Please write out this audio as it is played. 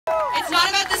It's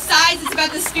not about the size, it's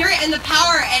about the spirit and the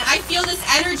power, and I feel this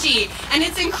energy, and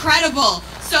it's incredible.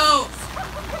 So,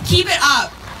 keep it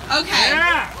up. Okay.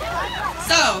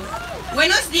 So,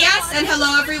 buenos dias and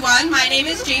hello everyone. My name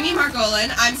is Jamie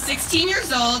Margolin. I'm 16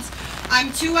 years old.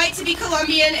 I'm too white to be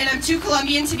Colombian, and I'm too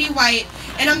Colombian to be white,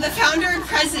 and I'm the founder and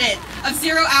president of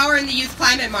 0 Hour in the Youth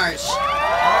Climate March.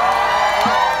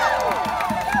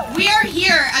 We are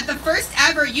here at the first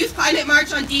ever Youth Climate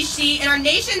March on DC in our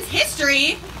nation's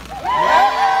history.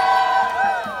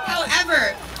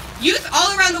 However, youth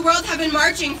all around the world have been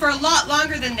marching for a lot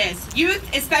longer than this. Youth,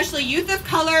 especially youth of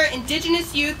color,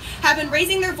 indigenous youth, have been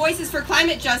raising their voices for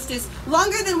climate justice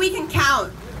longer than we can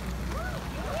count.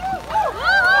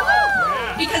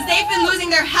 Because they've been losing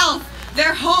their health,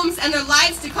 their homes, and their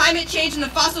lives to climate change in the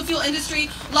fossil fuel industry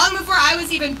long before I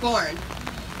was even born.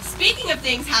 Speaking of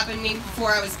things happening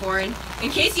before I was born,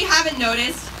 in case you haven't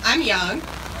noticed, I'm young.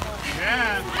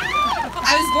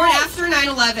 I was born after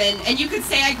 9/11, and you could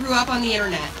say I grew up on the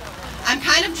internet. I'm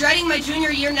kind of dreading my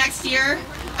junior year next year.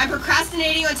 I'm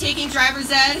procrastinating on taking driver's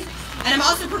ed, and I'm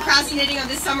also procrastinating on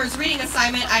this summer's reading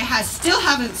assignment. I still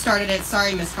haven't started it.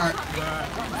 Sorry, Miss Hart.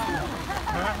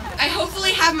 I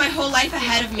hopefully have my whole life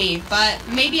ahead of me, but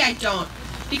maybe I don't.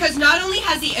 Because not only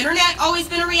has the internet always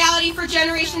been a reality for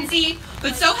Generation Z,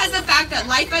 but so has the fact that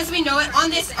life as we know it on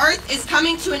this earth is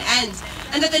coming to an end,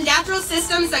 and that the natural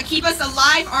systems that keep us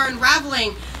alive are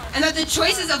unraveling, and that the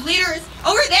choices of leaders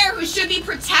over there who should be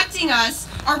protecting us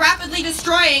are rapidly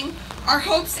destroying our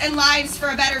hopes and lives for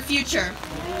a better future.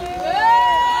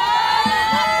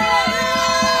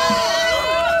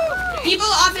 People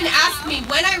often ask me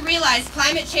when I realized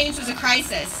climate change was a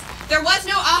crisis. There was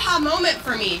no aha moment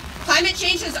for me. Climate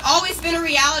change has always been a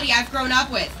reality I've grown up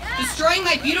with, destroying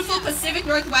my beautiful Pacific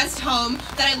Northwest home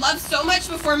that I love so much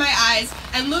before my eyes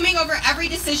and looming over every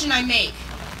decision I make.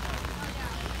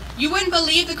 You wouldn't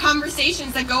believe the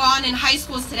conversations that go on in high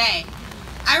schools today.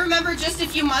 I remember just a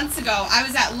few months ago, I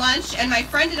was at lunch and my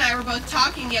friend and I were both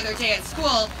talking the other day at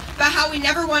school about how we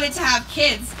never wanted to have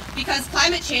kids because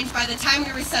climate change, by the time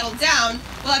we were settled down,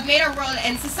 will have made our world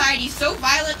and society so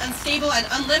violent, unstable, and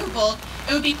unlivable,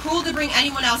 it would be cruel to bring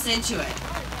anyone else into it.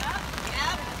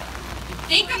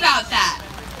 Think about that.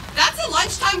 That's a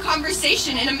lunchtime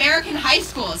conversation in American high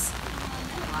schools.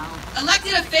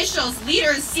 Elected officials,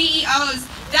 leaders, CEOs,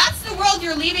 that's the world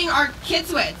you're leaving our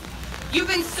kids with. You've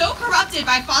been so corrupted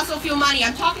by fossil fuel money.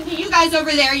 I'm talking to you guys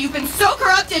over there. You've been so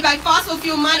corrupted by fossil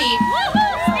fuel money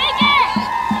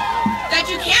that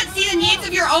you can't see the needs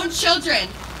of your own children.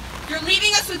 You're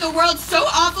leaving us with a world so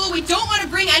awful we don't want to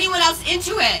bring anyone else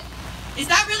into it. Is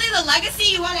that really the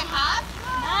legacy you want to have?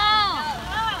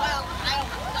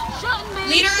 No.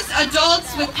 Leaders,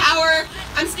 adults with power,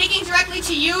 I'm speaking directly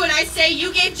to you and I say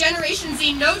you gave Generation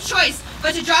Z no choice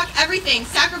but to drop everything,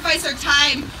 sacrifice our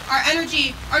time, our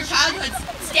energy, our childhoods,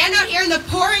 stand out here in the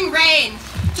pouring rain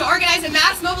to organize a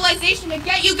mass mobilization to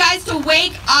get you guys to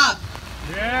wake up.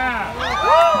 Yeah.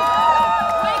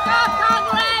 Wake up,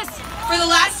 Congress! For the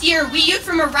last year, we youth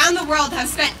from around the world have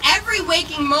spent every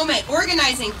waking moment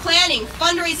organizing, planning,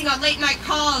 fundraising on late night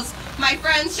calls. My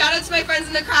friends, shout out to my friends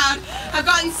in the crowd, have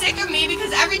gotten sick of me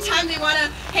because every time they want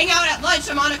to hang out at lunch,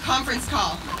 I'm on a conference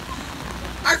call.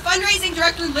 Our fundraising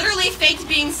director literally faked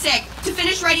being sick to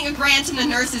finish writing a grant in the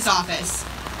nurse's office.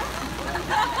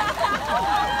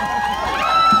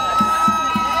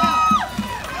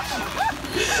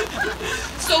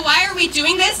 So why are we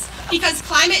doing this? Because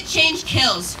climate change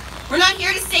kills. We're not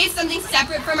here to save something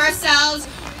separate from ourselves.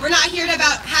 We're not here to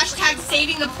about hashtag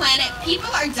saving the planet.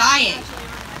 People are dying.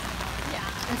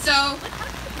 And so,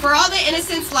 for all the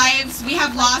innocent lives we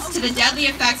have lost to the deadly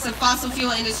effects of fossil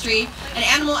fuel industry and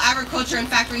animal agriculture and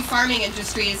factory farming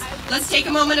industries, let's take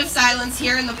a moment of silence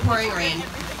here in the pouring rain.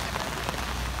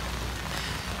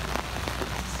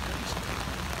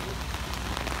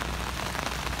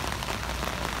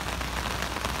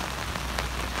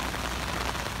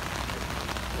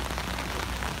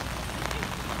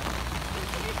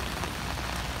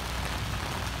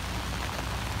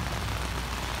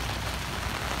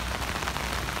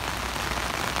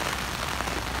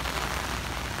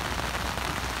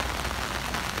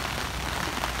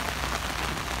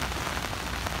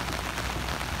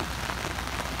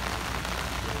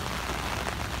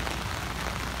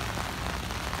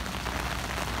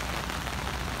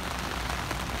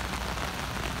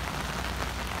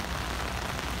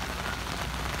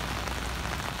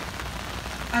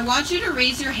 I want you to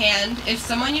raise your hand if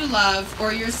someone you love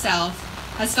or yourself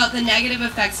has felt the negative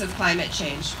effects of climate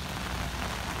change.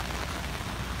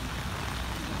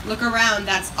 Look around,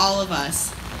 that's all of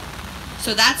us.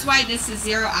 So that's why this is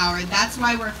 0 hour. That's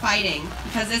why we're fighting,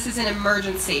 because this is an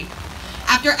emergency.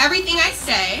 After everything I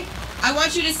say, I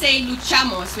want you to say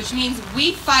luchamos, which means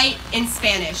we fight in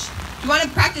Spanish. Do you want to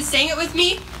practice saying it with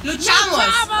me?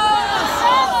 Luchamos!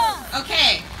 Luchamos!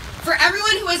 Okay. For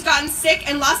everyone who has gotten sick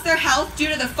and lost their health due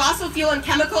to the fossil fuel and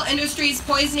chemical industries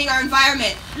poisoning our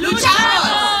environment,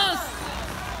 luchamos!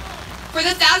 For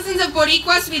the thousands of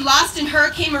Boricuas we lost in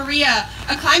Hurricane Maria,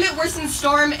 a climate-worsened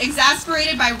storm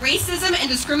exasperated by racism and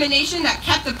discrimination that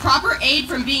kept the proper aid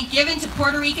from being given to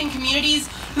Puerto Rican communities,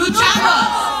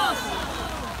 luchamos!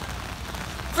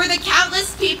 For the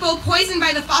countless people poisoned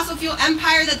by the fossil fuel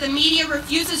empire that the media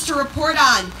refuses to report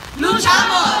on,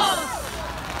 luchamos!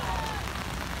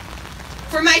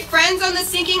 For my friends on the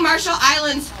sinking Marshall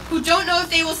Islands who don't know if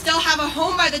they will still have a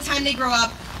home by the time they grow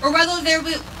up, or whether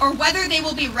they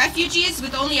will be refugees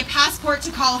with only a passport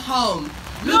to call home,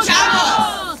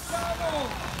 luchamos!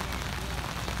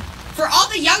 For all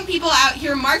the young people out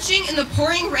here marching in the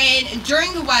pouring rain and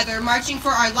during the weather, marching for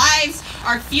our lives,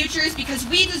 our futures, because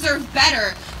we deserve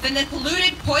better than the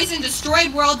polluted, poisoned,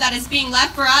 destroyed world that is being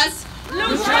left for us,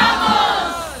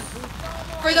 luchamos!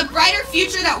 For the brighter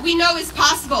future that we know is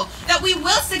possible, that we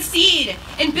will succeed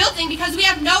in building because we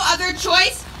have no other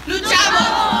choice,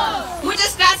 luchamos!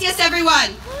 Muchas gracias,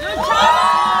 everyone!